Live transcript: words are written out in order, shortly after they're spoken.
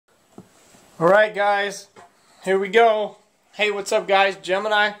Alright guys, here we go. Hey, what's up guys?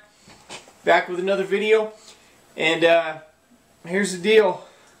 Gemini, back with another video. And here's the deal.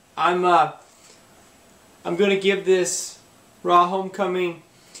 I'm gonna give this Raw Homecoming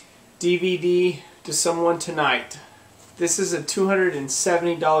DVD to someone tonight. This is a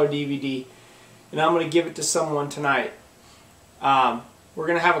 $270 DVD, and I'm gonna give it to someone tonight. We're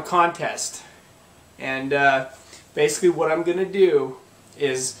gonna have a contest, and basically what I'm gonna do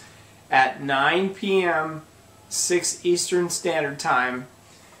is at 9 p.m. 6 Eastern Standard Time,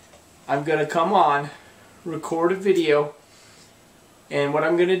 I'm going to come on, record a video, and what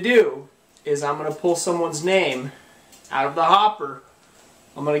I'm going to do is I'm going to pull someone's name out of the hopper.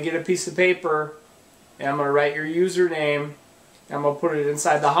 I'm going to get a piece of paper and I'm going to write your username, and I'm going to put it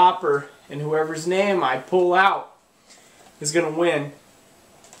inside the hopper, and whoever's name I pull out is going to win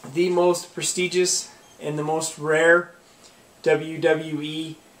the most prestigious and the most rare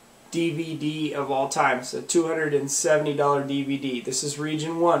WWE DVD of all time. It's a $270 DVD. This is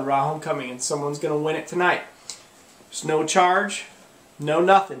Region 1, Raw Homecoming, and someone's going to win it tonight. There's no charge, no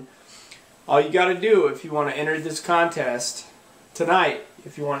nothing. All you got to do if you want to enter this contest tonight,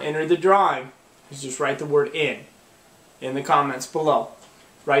 if you want to enter the drawing, is just write the word in the comments below.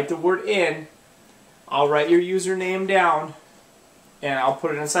 Write the word in. I'll write your username down, and I'll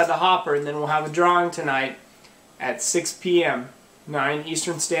put it inside the hopper, and then we'll have a drawing tonight at 6 p.m. 9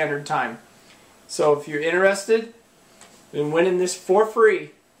 Eastern Standard Time. So if you're interested in winning this for free,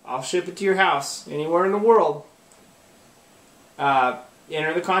 I'll ship it to your house anywhere in the world.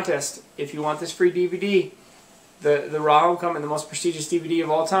 Enter the contest. If you want this free DVD, the Raw Homecoming, the most prestigious DVD of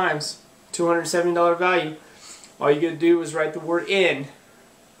all times, $270 value, all you gotta do is write the word in,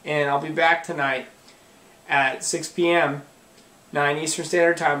 and I'll be back tonight at 6 p.m. 9 Eastern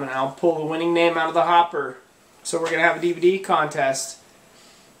Standard Time, and I'll pull the winning name out of the hopper. So we're going to have a DVD contest.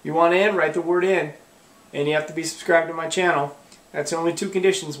 You want in, write the word in, and you have to be subscribed to my channel. That's only two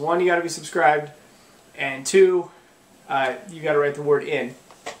conditions. One, you got to be subscribed, and two, you got to write the word in.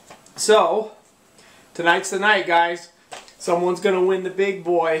 So tonight's the night, guys. Someone's going to win the big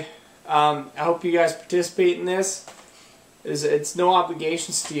boy. I hope you guys participate in this. It's no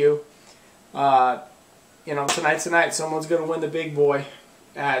obligations to you. You know, tonight's the night. Someone's going to win the big boy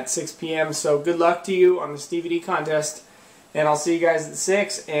at 6 p.m. So good luck to you on this DVD contest, and I'll see you guys at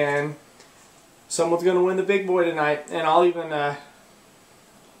 6, and someone's going to win the big boy tonight, and I'll even,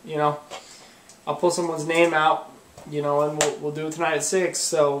 you know, I'll pull someone's name out, you know, and we'll do it tonight at 6.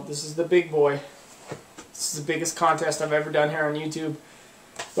 So this is the big boy. This is the biggest contest I've ever done here on YouTube.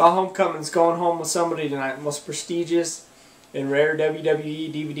 Raw Homecoming's going home with somebody tonight. The most prestigious and rare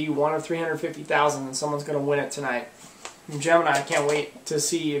WWE DVD, one of 350,000, and someone's going to win it tonight. I'm Gemini, I can't wait to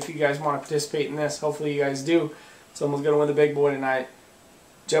see if you guys want to participate in this. Hopefully you guys do. Someone's going to win the big boy tonight.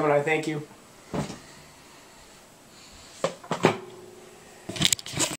 Gemini, thank you.